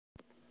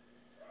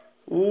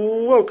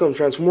Welcome,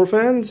 Transformer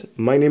fans.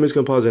 My name is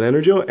Composite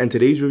Enerjoe, and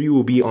today's review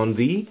will be on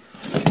the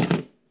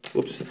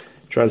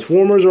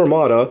Transformers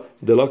Armada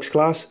Deluxe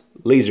Class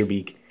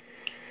Lazerbeak.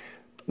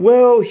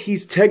 Well,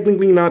 he's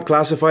technically not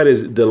classified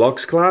as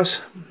Deluxe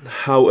Class.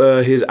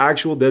 His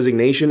actual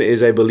designation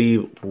is, I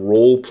believe,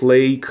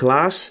 Roleplay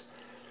Class.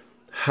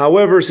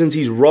 However, since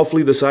he's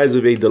roughly the size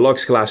of a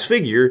Deluxe Class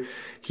figure,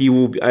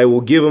 I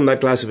will give him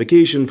that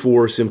classification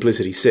for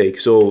simplicity's sake.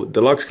 So,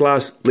 Deluxe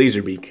Class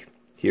Lazerbeak.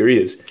 Here he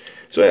is.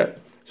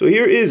 So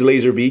here is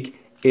Lazerbeak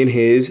in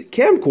his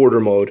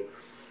camcorder mode.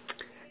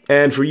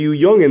 And for you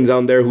youngins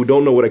out there who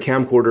don't know what a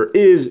camcorder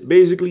is,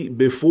 basically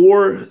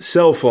before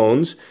cell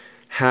phones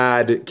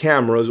had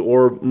cameras,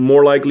 or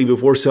more likely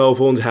before cell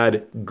phones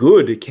had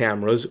good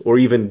cameras, or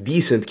even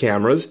decent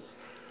cameras,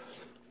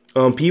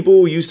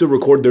 people used to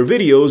record their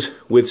videos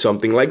with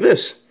something like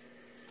this,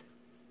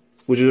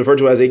 which is referred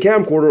to as a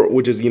camcorder,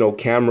 which is,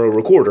 camera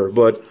recorder.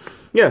 But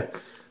yeah,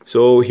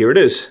 so here it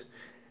is.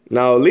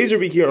 Now,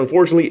 Lazerbeak here,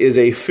 unfortunately, is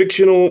a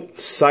fictional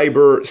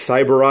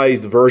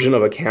cyberized version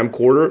of a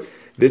camcorder.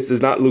 This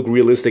does not look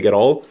realistic at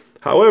all.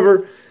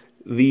 However,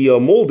 the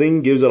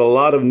molding gives it a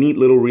lot of neat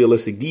little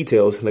realistic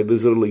details, like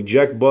this little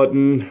eject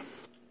button,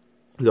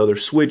 the other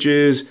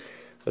switches,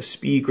 a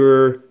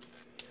speaker.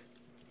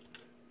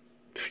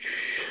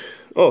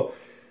 Oh,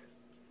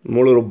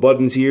 more little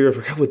buttons here. I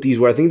forgot what these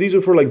were. I think these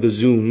are for like the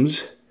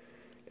zooms.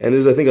 And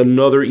this is, I think,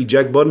 another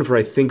eject button for,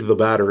 I think, the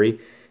battery.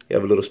 You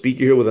have a little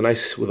speaker here with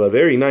a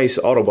very nice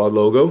Autobot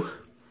logo.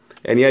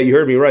 And yeah, you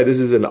heard me right. This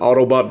is an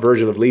Autobot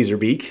version of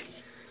Lazerbeak.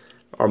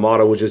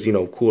 Armada, which is,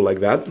 cool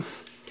like that.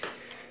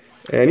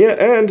 And yeah,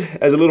 and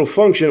as a little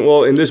function,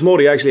 well, in this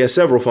mode, he actually has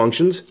several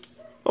functions.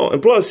 Oh, and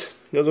plus,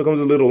 it also comes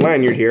with a little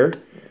lanyard here,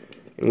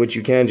 in which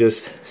you can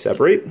just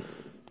separate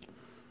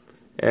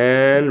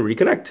and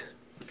reconnect.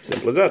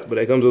 Simple as that. But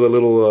it comes with a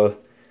little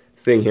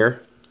thing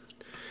here.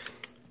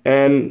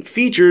 And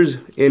features,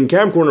 in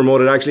camcorder mode,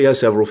 it actually has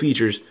several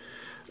features.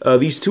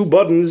 These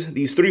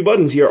three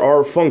buttons here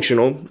are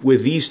functional,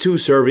 with these two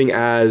serving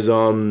as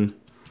sound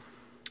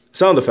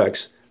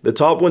effects. The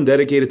top one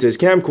dedicated to his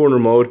camcorder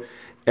mode,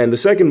 and the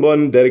second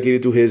button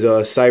dedicated to his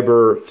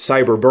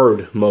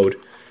Cyberbird mode.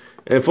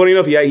 And funny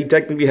enough, yeah, he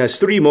technically has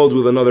three modes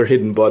with another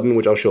hidden button,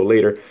 which I'll show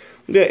later.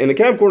 Yeah, in the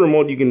camcorder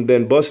mode, you can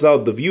then bust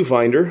out the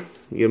viewfinder.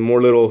 You get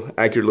more little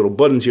accurate little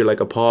buttons here,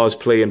 like a pause,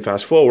 play, and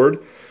fast forward.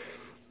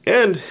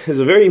 And there's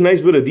a very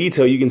nice bit of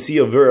detail. You can see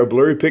a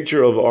blurry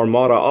picture of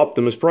Armada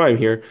Optimus Prime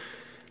here,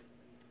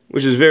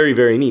 which is very,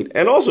 very neat.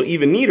 And also,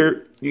 even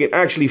neater, you can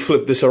actually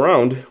flip this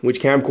around, which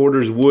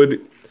camcorders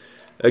would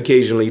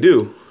occasionally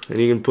do. And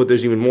you can put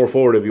this even more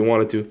forward if you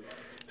wanted to.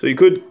 So you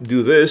could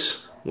do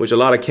this, which a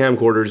lot of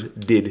camcorders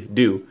did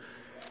do.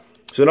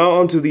 So now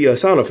onto the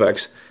sound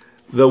effects.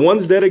 The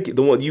ones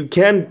you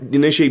can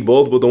initiate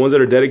both, but the ones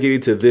that are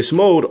dedicated to this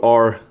mode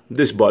are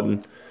this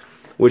button,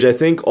 which I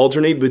think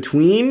alternate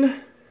between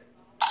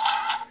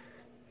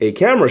a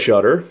camera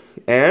shutter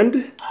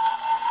and...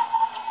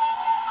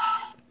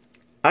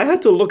 I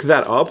had to look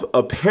that up.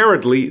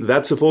 Apparently,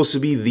 that's supposed to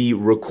be the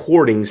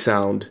recording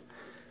sound.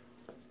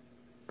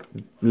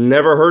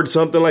 Never heard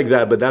something like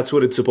that, but that's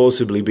what it's supposed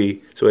to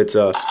be. So it's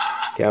a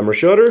camera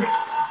shutter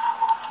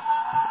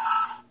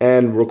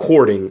and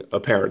recording,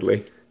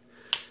 apparently.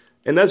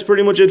 And that's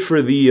pretty much it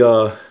for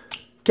the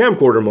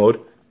camcorder mode.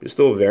 It's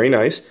still very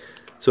nice.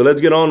 So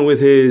let's get on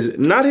with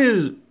not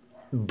his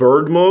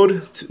bird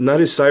mode,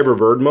 not his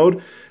Cyberbird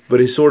mode, but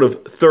his sort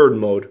of third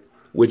mode,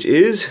 which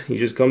is, you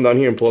just come down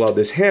here and pull out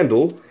this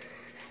handle.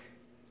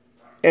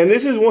 And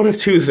this is one of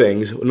two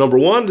things. Number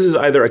one, this is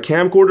either a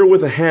camcorder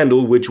with a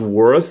handle, which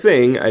were a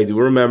thing. I do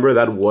remember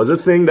that was a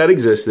thing that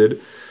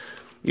existed.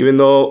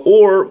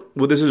 Or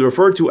what this is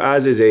referred to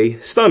as is a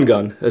stun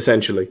gun,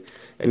 essentially.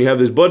 And you have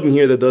this button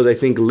here that does, I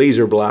think,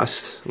 laser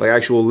blast, like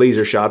actual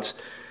laser shots.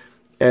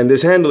 And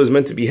this handle is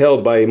meant to be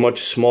held by a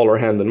much smaller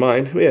hand than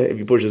mine. Yeah, if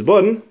you push this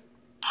button,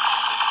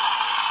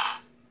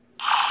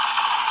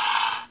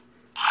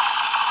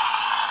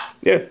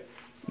 yeah,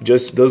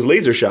 just does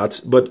laser shots,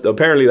 but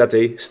apparently that's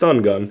a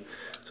stun gun.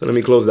 So let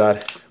me close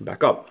that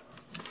back up.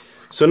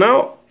 So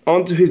now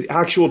onto his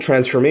actual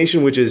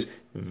transformation, which is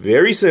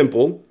very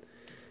simple.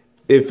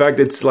 In fact,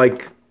 it's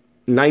like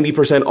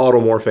 90%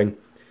 automorphing,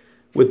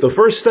 with the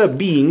first step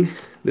being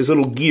this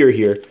little gear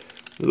here.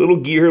 The little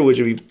gear, which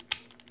if you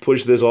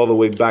push this all the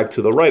way back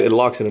to the right, it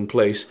locks it in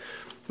place.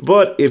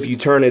 But if you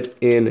turn it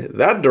in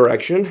that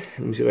direction, let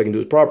me see if I can do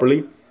it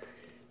properly,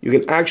 you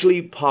can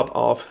actually pop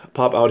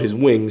out his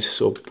wings.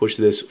 So push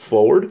this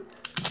forward,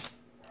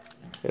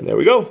 and there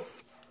we go.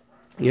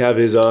 You have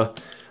his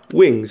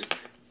wings,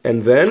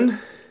 and then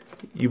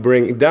you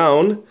bring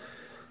down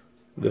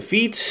the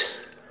feet,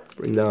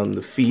 and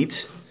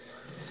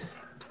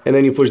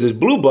then you push this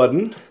blue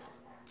button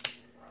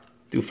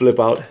to flip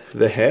out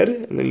the head,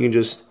 and then you can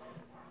just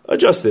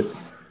adjust it,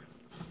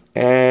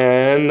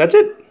 and that's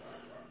it.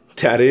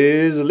 That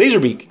is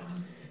Lazerbeak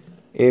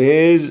in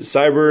his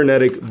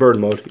cybernetic bird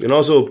mode. You can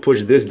also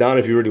push this down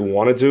if you really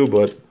wanted to,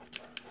 but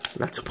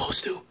not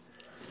supposed to.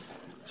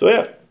 So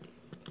yeah.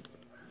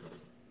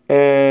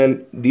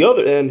 And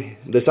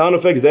the sound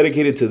effects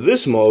dedicated to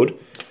this mode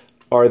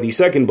are the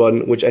second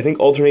button, which I think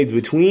alternates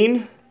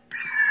between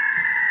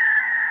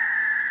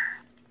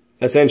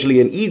essentially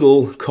an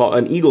eagle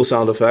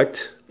sound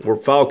effect, or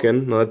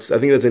falcon. No, I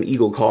think that's an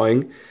eagle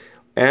cawing,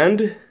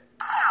 and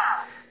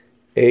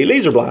a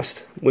laser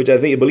blast, which I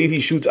believe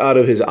he shoots out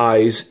of his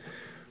eyes.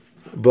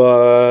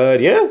 But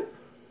yeah,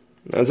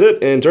 that's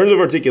it. In terms of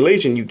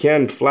articulation, you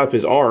can flap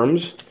his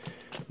arms.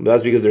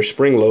 That's because they're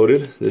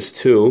spring-loaded. This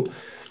too.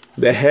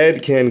 The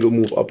head can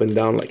move up and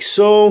down like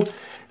so,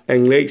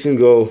 and legs can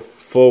go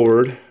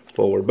forward,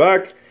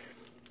 back,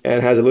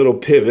 and has a little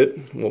pivot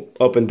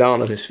up and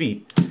down on his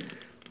feet.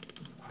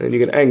 And you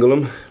can angle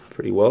him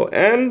pretty well,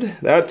 and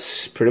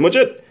that's pretty much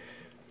it.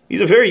 He's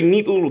a very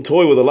neat little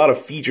toy with a lot of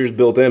features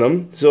built in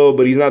him.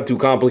 But he's not too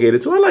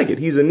complicated, so I like it.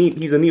 He's a neat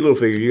little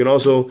figure. You can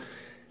also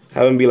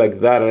have him be like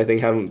that, and I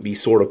think have him be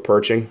sort of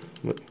perching.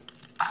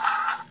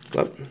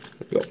 There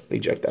you go.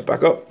 Eject that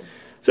back up.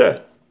 So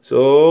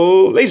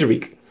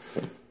Lazerbeak.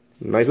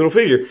 Nice little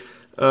figure.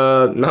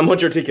 Not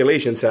much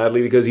articulation,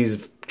 sadly, because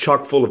he's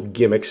chock full of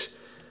gimmicks,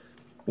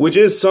 which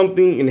is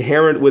something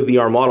inherent with the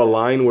Armada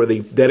line, where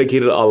they've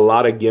dedicated a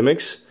lot of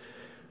gimmicks.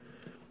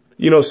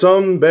 You know,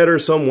 some better,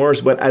 some worse,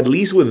 but at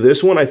least with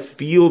this one, I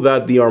feel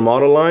that the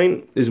Armada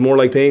line is more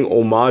like paying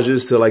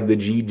homages to like the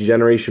G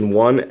Generation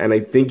 1, and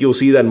I think you'll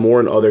see that more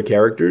in other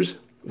characters,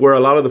 where a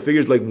lot of the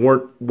figures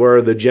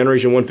where the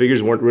Generation 1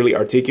 figures weren't really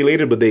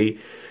articulated, but they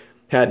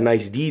had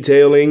nice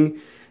detailing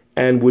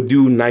and would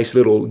do nice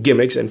little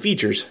gimmicks and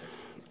features.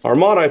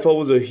 Armada, I felt,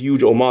 was a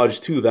huge homage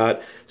to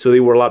that, so they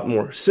were a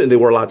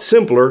lot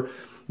simpler,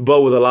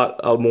 but with a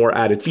lot more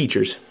added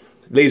features.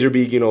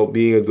 Lazerbeak, you know,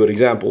 being a good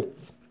example.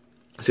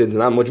 Since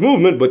not much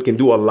movement, but can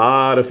do a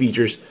lot of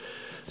features.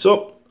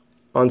 So,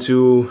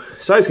 onto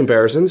size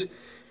comparisons.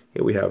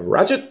 Here we have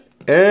Ratchet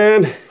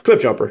and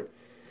Cliff Jumper.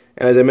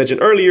 And as I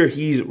mentioned earlier,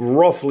 he's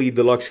roughly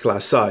deluxe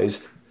class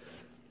sized.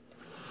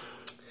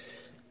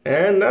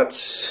 And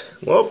that's,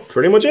 well,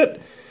 pretty much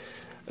it.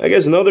 I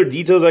guess another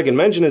details I can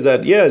mention is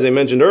that, yeah, as I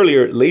mentioned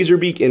earlier,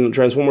 Lazerbeak in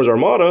Transformers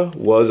Armada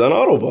was an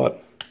Autobot.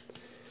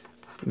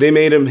 They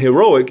made him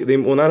heroic. I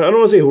don't want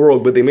to say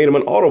heroic, but they made him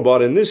an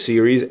Autobot in this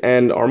series.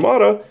 And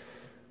Armada,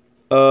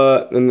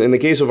 in the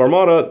case of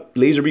Armada,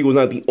 Lazerbeak was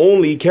not the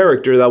only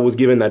character that was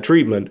given that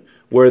treatment,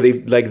 where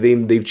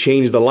they've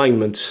changed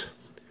alignments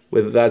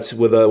with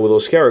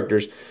those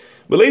characters.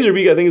 But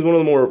Lazerbeak, I think, is one of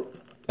the more,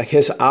 I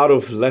guess, out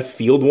of left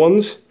field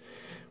ones.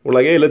 We're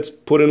like, hey, let's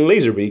put in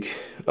Lazerbeak.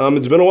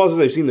 It's been a while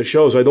since I've seen the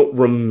show, so I don't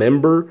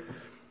remember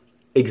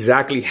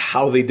exactly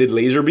how they did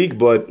Lazerbeak,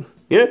 but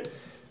yeah,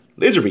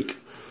 Lazerbeak.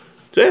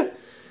 So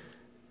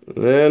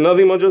yeah,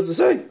 nothing much else to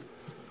say.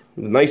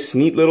 Nice,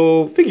 neat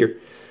little figure.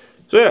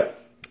 So yeah,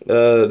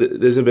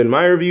 this has been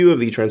my review of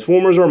the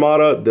Transformers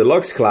Armada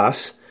Deluxe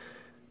Class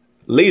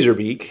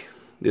Lazerbeak.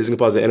 This is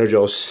Composite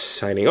Enerjoe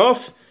signing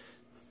off.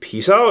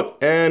 Peace out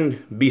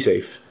and be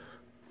safe.